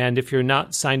it. And if you're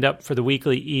not signed up for the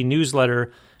weekly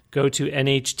e-newsletter, go to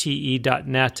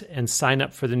nhte.net and sign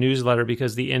up for the newsletter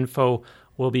because the info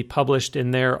will be published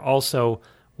in there also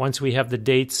once we have the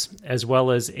dates, as well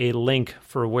as a link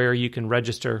for where you can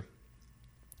register.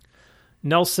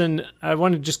 Nelson, I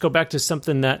want to just go back to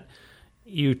something that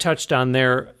you touched on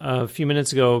there a few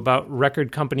minutes ago about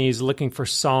record companies looking for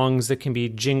songs that can be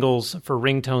jingles for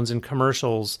ringtones and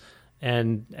commercials,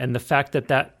 and the fact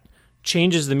that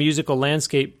changes the musical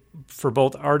landscape for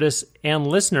both artists and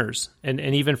listeners, and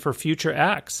even for future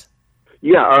acts.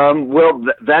 Yeah,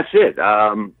 that's it.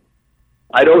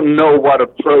 I don't know what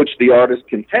approach the artist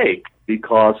can take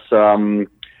because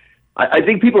I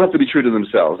think people have to be true to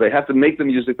themselves. They have to make the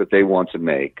music that they want to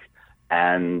make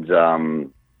and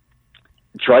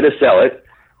try to sell it.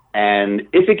 And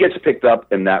if it gets picked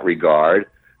up in that regard,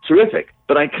 terrific.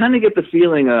 But I kind of get the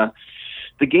feeling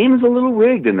the game is a little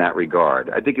rigged in that regard.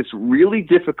 I think it's really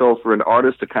difficult for an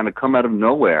artist to kind of come out of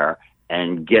nowhere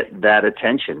and get that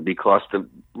attention because the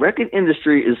record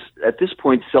industry is, at this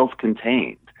point,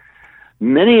 self-contained.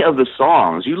 Many of the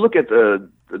songs, you look at the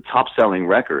top-selling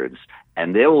records,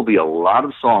 and there will be a lot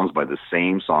of songs by the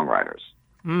same songwriters.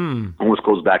 Almost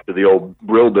goes back to the old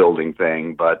Brill building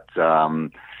thing. But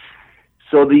so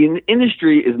the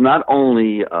industry is not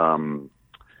only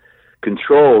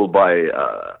controlled by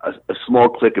a small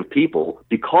clique of people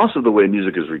because of the way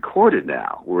music is recorded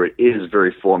now, where it is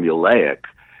very formulaic.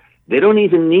 They don't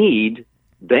even need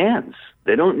bands.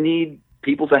 They don't need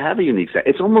people to have a unique sound.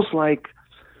 It's almost like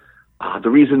the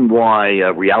reason why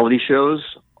reality shows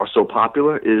are so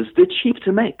popular is they're cheap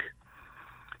to make.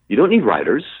 You don't need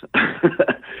writers.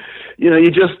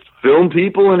 You just film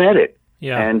people and edit,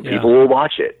 and people will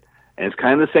watch it. And it's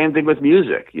kind of the same thing with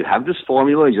music. You have this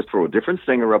formula, you just throw a different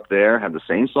singer up there, have the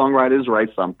same songwriters write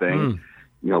something,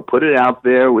 put it out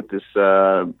there with this,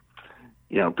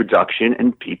 production,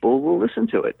 and people will listen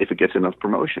to it if it gets enough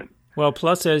promotion. Well,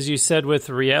 plus, as you said with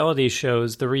reality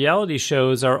shows, the reality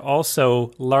shows are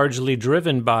also largely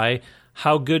driven by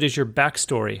how good is your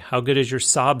backstory? How good is your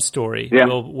sob story? Yeah.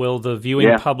 Will the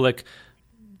viewing public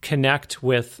connect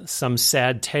with some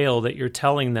sad tale that you're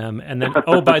telling them? And then,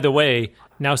 oh, by the way,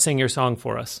 now sing your song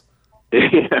for us.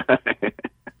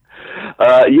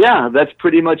 That's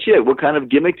pretty much it. What kind of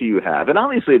gimmick do you have? And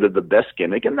obviously the best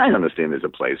gimmick, and I understand there's a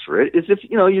place for it, is if,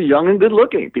 you're young and good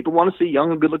looking. People want to see young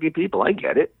and good looking people. I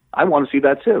get it. I want to see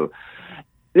that too.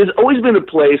 There's always been a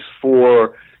place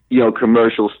for,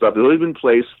 commercial stuff. There's always been a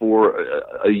place for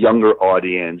a younger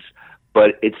audience,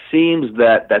 but it seems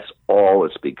that that's all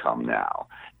it's become now.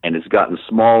 And it's gotten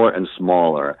smaller and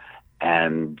smaller.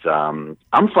 And I'm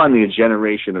finding a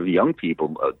generation of young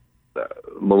people,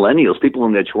 millennials, people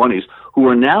in their 20s, who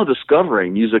are now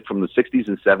discovering music from the 60s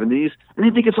and 70s, and they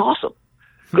think it's awesome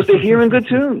because they're hearing good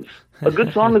tunes. A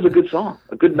good song is a good song.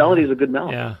 A good melody is a good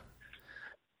melody. Yeah.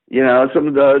 Some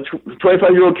of the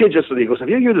 25-year-old kid just he goes, have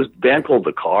you heard this band called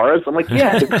The Cars? I'm like,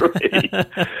 yeah, it's great.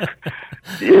 But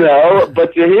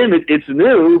to him, it's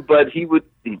new, but he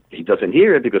doesn't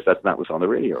hear it because that's not what's on the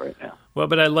radio right now. Well,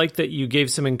 but I like that you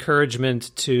gave some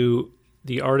encouragement to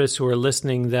the artists who are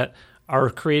listening that are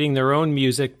creating their own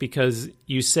music, because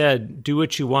you said, do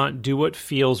what you want, do what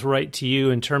feels right to you,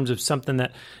 in terms of something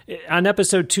that on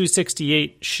episode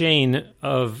 268, Shane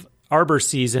of Arbor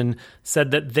Season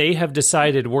said that they have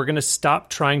decided we're going to stop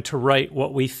trying to write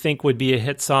what we think would be a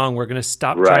hit song. We're going to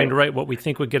stop trying to write what we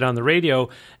think would get on the radio.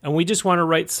 And we just want to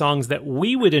write songs that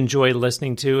we would enjoy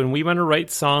listening to. And we want to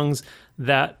write songs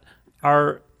that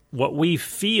are what we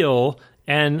feel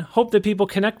and hope that people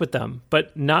connect with them,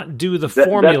 but not do the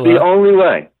formula. That's the only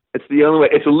way. It's the only way.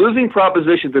 It's a losing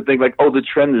proposition to think like, oh, the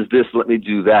trend is this, let me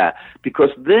do that.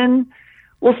 Because then,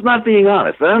 well, it's not being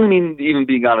honest. I don't mean even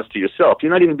being honest to yourself.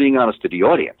 You're not even being honest to the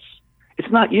audience.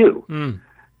 It's not you.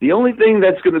 The only thing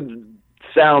that's going to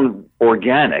sound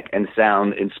organic and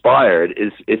sound inspired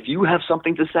is if you have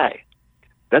something to say.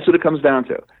 That's what it comes down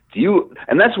to.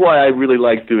 And that's why I really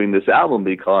like doing this album,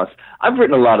 because I've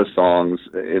written a lot of songs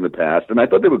in the past, and I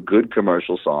thought they were good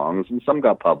commercial songs, and some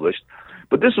got published.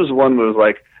 But this was one where it was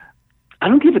like, I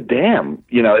don't give a damn,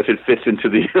 if it fits into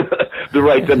the the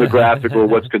right demographic or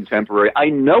what's contemporary. I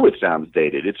know it sounds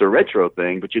dated. It's a retro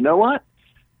thing, but you know what?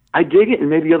 I dig it, and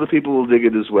maybe other people will dig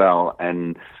it as well.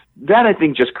 And that, I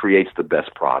think, just creates the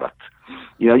best product.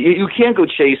 You can't go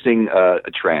chasing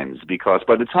trends, because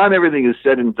by the time everything is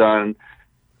said and done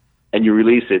and you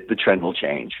release it, the trend will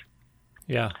change.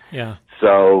 Yeah.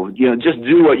 So, just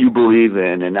do what you believe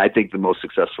in, and I think the most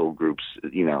successful groups,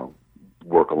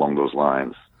 work along those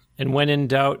lines. And when in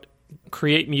doubt,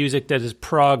 create music that is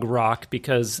prog rock,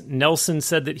 because Nelson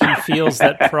said that he feels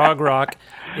that prog rock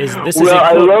is this. Well,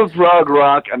 I love prog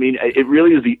rock. I mean, it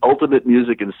really is the ultimate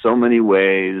music in so many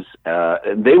ways.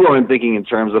 And they weren't thinking in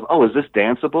terms of, oh, is this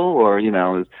danceable? Or,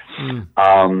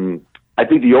 I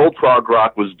think the old prog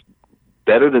rock was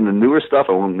better than the newer stuff.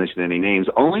 I won't mention any names,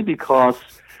 only because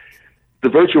the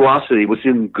virtuosity was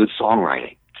in good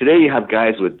songwriting. Today you have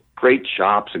guys with great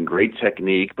chops and great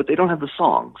technique, but they don't have the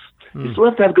songs. You still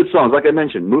have to have good songs. Like I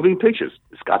mentioned, Moving Pictures,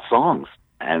 it's got songs,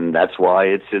 and that's why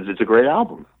it's a great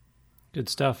album. Good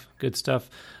stuff.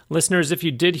 Listeners, if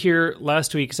you did hear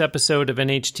last week's episode of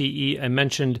NHTE, I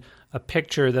mentioned a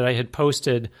picture that I had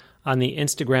posted on the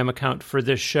Instagram account for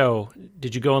this show.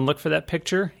 Did you go and look for that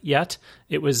picture yet?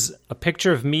 It was a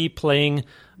picture of me playing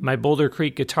my Boulder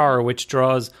Creek guitar, which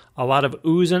draws a lot of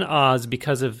oohs and ahs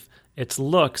because of its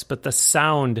looks, but the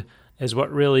sound is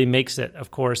what really makes it, of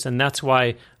course, and that's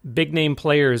why big-name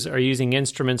players are using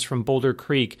instruments from Boulder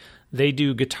Creek. They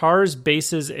do guitars,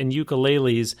 basses, and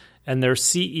ukuleles, and their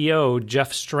CEO,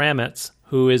 Jeff Stramitz,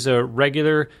 who is a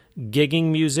regular gigging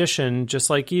musician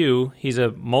just like you, he's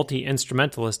a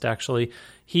multi-instrumentalist, actually.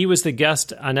 He was the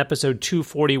guest on episode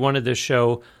 241 of this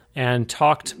show and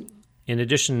talked, in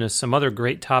addition to some other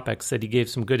great topics that he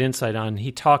gave some good insight on,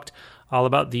 he talked all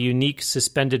about the unique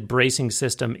suspended bracing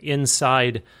system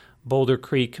inside Boulder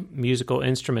Creek Musical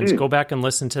Instruments. Go back and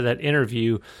listen to that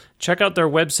interview. Check out their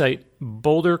website,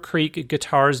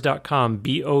 bouldercreekguitars.com,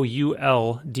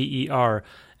 BOULDER,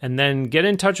 and then get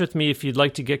in touch with me if you'd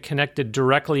like to get connected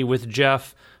directly with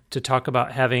Jeff to talk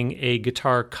about having a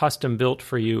guitar custom built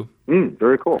for you.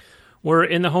 Very cool. We're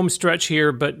in the home stretch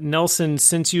here, but Nelson,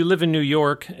 since you live in New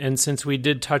York, and since we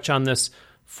did touch on this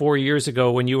 4 years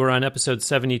ago when you were on episode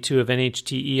 72 of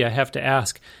NHTE, I have to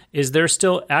ask, is there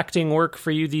still acting work for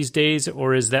you these days,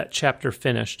 or is that chapter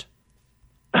finished?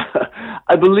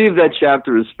 I believe that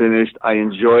chapter is finished. I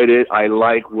enjoyed it. I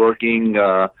like working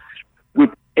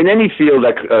in any field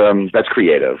that's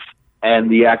creative, and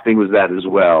the acting was that as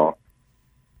well.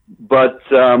 But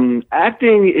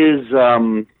acting is...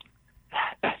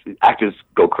 actors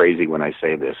go crazy when I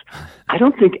say this. I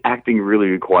don't think acting really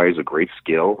requires a great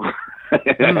skill.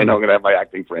 I know I'm going to have my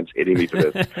acting friends hitting me for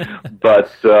this.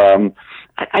 But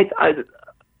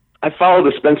I follow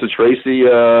the Spencer Tracy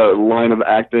line of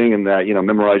acting, and that,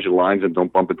 memorize your lines and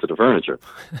don't bump into the furniture.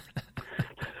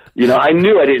 I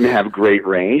knew I didn't have great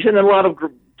range, and a lot of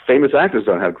famous actors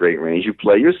don't have great range. You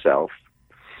play yourself,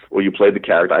 or you play the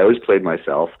character. I always played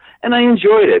myself, and I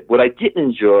enjoyed it. What I didn't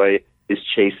enjoy is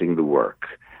chasing the work.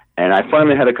 And I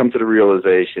finally had to come to the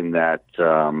realization that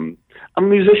I'm a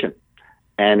musician.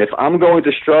 And if I'm going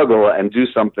to struggle and do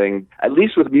something, at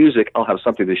least with music, I'll have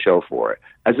something to show for it.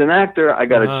 As an actor, I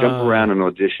got to jump around and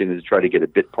audition and try to get a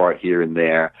bit part here and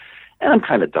there. And I'm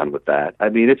kind of done with that. I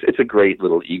mean, it's a great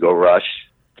little ego rush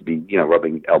to be,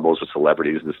 rubbing elbows with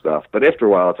celebrities and stuff. But after a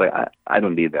while, it's like, I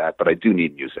don't need that, but I do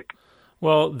need music.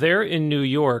 Well, there in New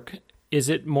York, is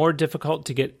it more difficult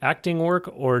to get acting work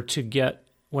or to get,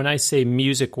 when I say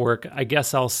music work, I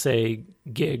guess I'll say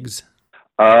gigs?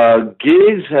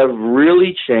 Gigs have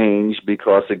really changed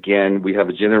because, again, we have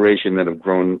a generation that have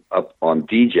grown up on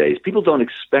DJs. People don't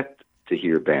expect to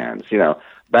hear bands.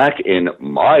 Back in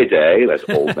my day, that's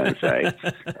old men say,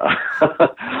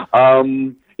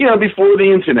 before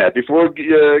the internet, before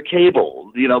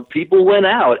cable, people went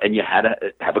out and you had to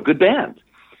have a good band.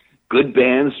 Good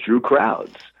bands drew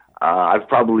crowds. I've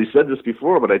probably said this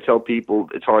before, but I tell people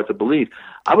it's hard to believe.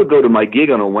 I would go to my gig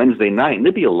on a Wednesday night, and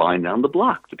there'd be a line down the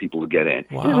block to people to get in.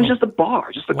 Wow. It was just a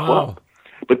bar, just a club.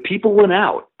 But people went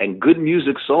out, and good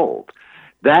music sold.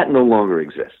 That no longer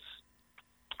exists.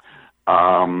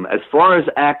 As far as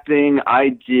acting, I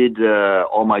did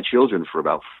All My Children for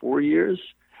about 4 years,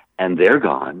 and they're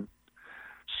gone.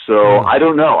 So I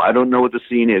don't know. I don't know what the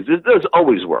scene is. There's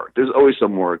always work. There's always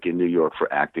some work in New York for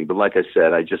acting. But like I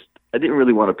said, I didn't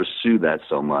really want to pursue that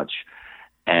so much.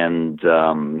 And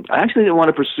I actually didn't want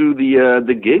to pursue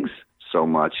the gigs so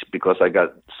much because I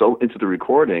got so into the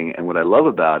recording. And what I love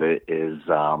about it is,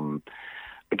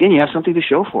 again, you have something to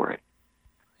show for it.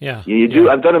 Yeah. You do.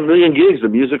 Yeah. I've done a million gigs. The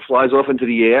music flies off into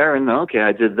the air, and okay,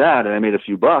 I did that, and I made a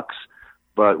few bucks.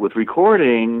 But with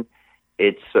recording,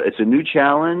 it's a new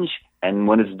challenge. And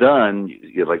when it's done,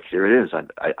 you're like, here it is.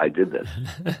 I did this.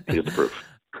 Here's the proof.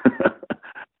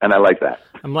 And I like that.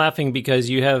 I'm laughing because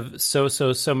you have so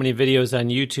many videos on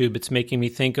YouTube. It's making me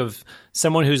think of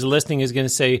someone who's listening is going to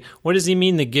say, what does he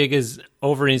mean the gig is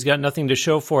over and he's got nothing to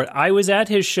show for it? I was at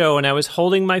his show and I was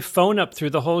holding my phone up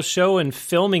through the whole show and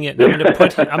filming it. And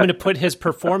I'm going to put his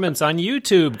performance on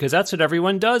YouTube because that's what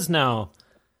everyone does now.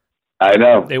 I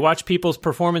know. They watch people's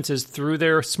performances through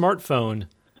their smartphone.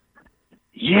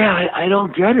 Yeah, I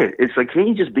don't get it. It's like, can't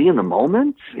you just be in the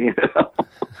moment?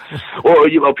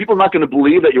 Or people are not going to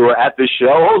believe that you were at this show.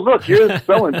 Oh, look, here's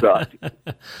so and so.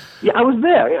 Yeah, I was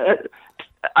there.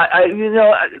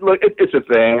 Look, it's a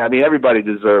thing. I mean, everybody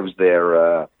deserves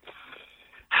their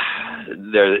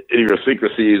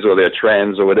idiosyncrasies or their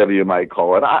trends or whatever you might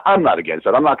call it. I'm not against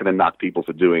that. I'm not going to knock people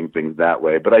for doing things that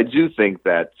way, but I do think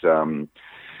that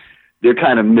they're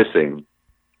kind of missing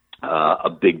a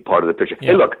big part of the picture.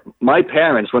 Yeah. Hey, look, my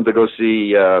parents went to go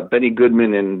see Benny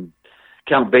Goodman and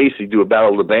Count Basie do a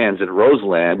Battle of the Bands at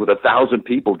Roseland with 1,000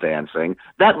 people dancing.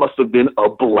 That must have been a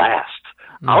blast.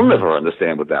 Mm-hmm. I'll never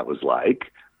understand what that was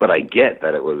like, but I get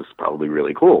that it was probably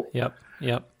really cool. Yep.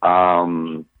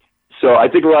 So I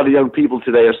think a lot of young people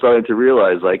today are starting to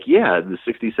realize, like, yeah, in the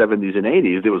 60s, 70s, and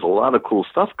 80s, there was a lot of cool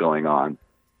stuff going on.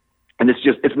 And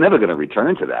it's never going to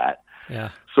return to that. Yeah.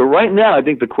 So right now, I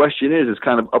think the question is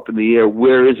kind of up in the air,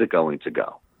 where is it going to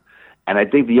go? And I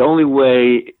think the only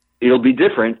way it'll be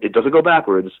different, it doesn't go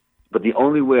backwards, but the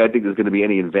only way I think there's going to be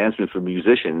any advancement for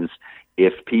musicians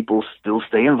if people still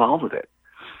stay involved with it.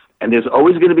 And there's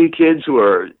always going to be kids who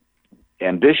are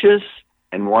ambitious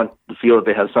and want to feel that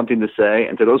they have something to say.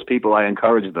 And to those people, I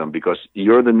encourage them because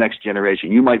you're the next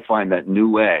generation. You might find that new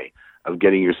way of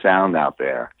getting your sound out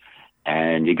there.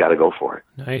 And you got to go for it.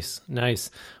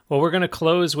 Nice. Well, we're going to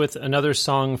close with another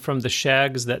song from the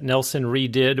Shags that Nelson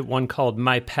redid, one called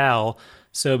My Pal.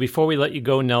 So before we let you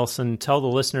go, Nelson, tell the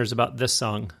listeners about this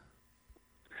song.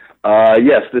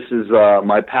 Yes, this is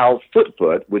My Pal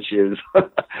Foot, which is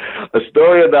a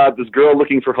story about this girl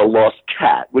looking for her lost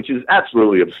cat, which is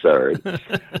absolutely absurd.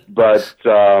 But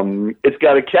it's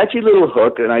got a catchy little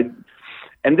hook,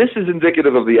 and this is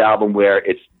indicative of the album where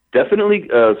it's definitely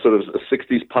sort of a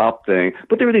 60s pop thing,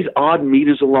 but there are these odd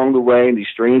meters along the way and these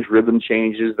strange rhythm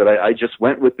changes that I just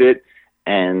went with it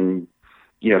and,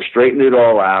 straightened it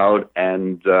all out,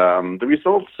 and the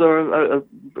results are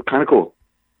kind of cool.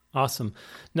 Awesome.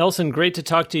 Nelson, great to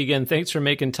talk to you again. Thanks for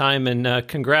making time, and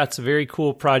congrats. A very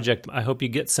cool project. I hope you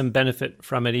get some benefit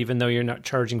from it, even though you're not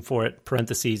charging for it,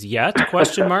 parentheses, yet,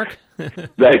 question mark.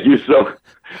 Thank you so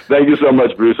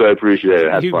much, Bruce. I appreciate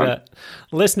it. Have fun. Bet.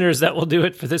 Listeners, that will do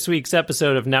it for this week's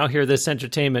episode of Now Hear This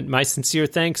Entertainment. My sincere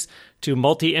thanks to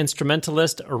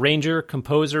multi-instrumentalist, arranger,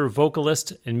 composer,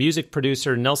 vocalist, and music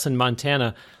producer Nelson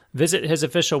Montana. Visit his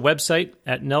official website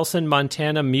at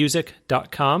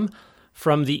nelsonmontanamusic.com.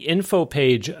 From the info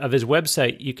page of his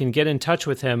website, you can get in touch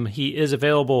with him. He is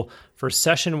available for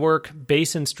session work,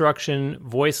 bass instruction,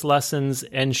 voice lessons,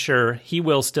 and sure, he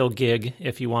will still gig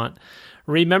if you want.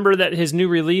 Remember that his new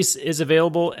release is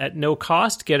available at no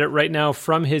cost. Get it right now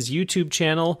from his YouTube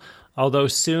channel, although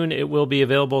soon it will be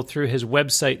available through his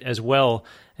website as well.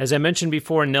 As I mentioned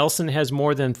before, Nelson has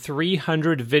more than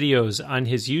 300 videos on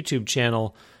his YouTube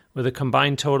channel with a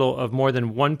combined total of more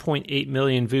than 1.8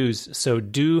 million views, so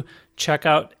do check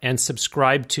out and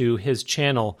subscribe to his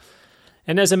channel.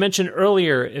 And as I mentioned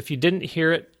earlier, if you didn't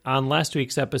hear it on last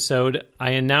week's episode, I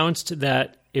announced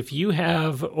that if you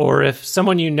have, or if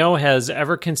someone you know has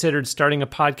ever considered starting a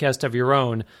podcast of your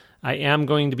own, I am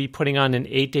going to be putting on an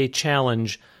 8-day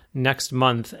challenge next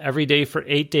month. Every day for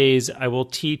 8 days, I will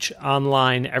teach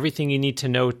online everything you need to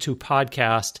know to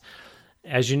podcast.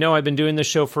 As you know, I've been doing this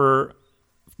show for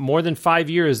more than 5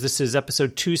 years. This is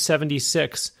episode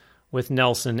 276 with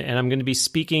Nelson, and I'm going to be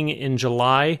speaking in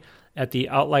July at the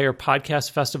Outlier Podcast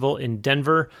Festival in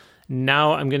Denver.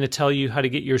 Now I'm going to tell you how to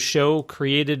get your show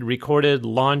created, recorded,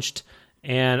 launched,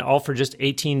 and all for just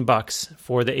 $18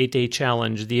 for the 8-day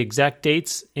challenge. The exact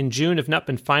dates in June have not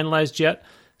been finalized yet,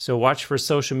 so watch for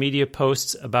social media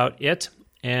posts about it,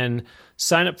 and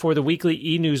sign up for the weekly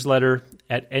e-newsletter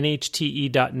at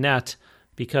nhte.net,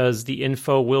 because the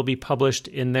info will be published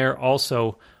in there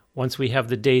also once we have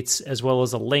the dates, as well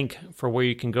as a link for where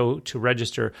you can go to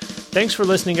register. Thanks for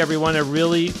listening, everyone. I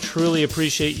really, truly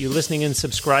appreciate you listening and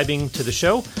subscribing to the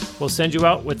show. We'll send you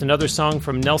out with another song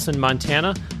from Nelson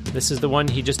Montana. This is the one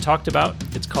he just talked about.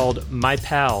 It's called My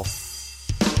Pal.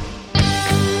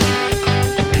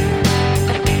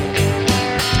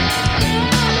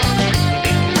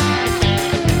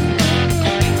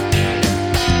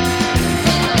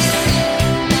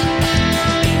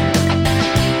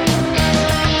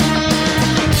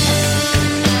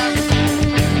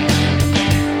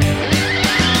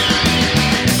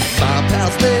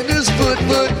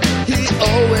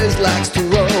 Likes to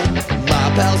roam.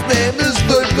 My pal's name is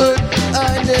Foot.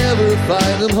 I never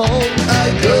find him home.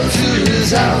 I go to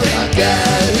his house, I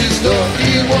got his door.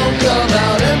 He won't come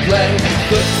out and play.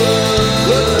 Foot,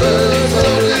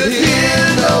 is here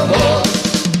no more.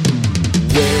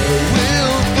 Where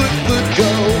will Foot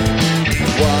go?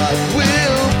 What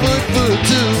will Foot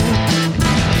do?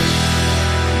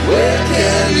 Where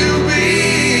can you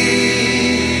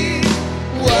be?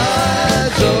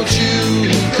 Why don't you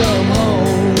come home?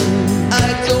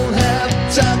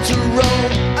 Time to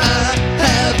roam, I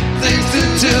have things to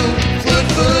do. Foot,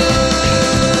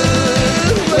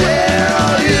 where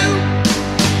are you?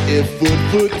 If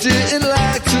Foot didn't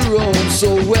like to roam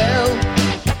so well,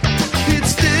 he'd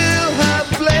still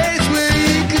have a place where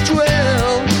he could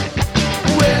dwell.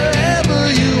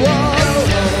 Wherever you are,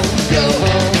 go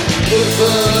home.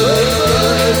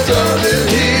 Foot, don't live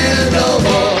here no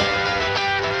more.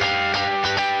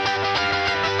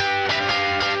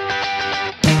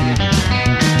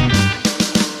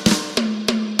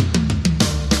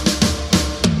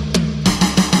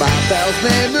 My pal's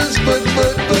name is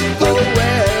Foot.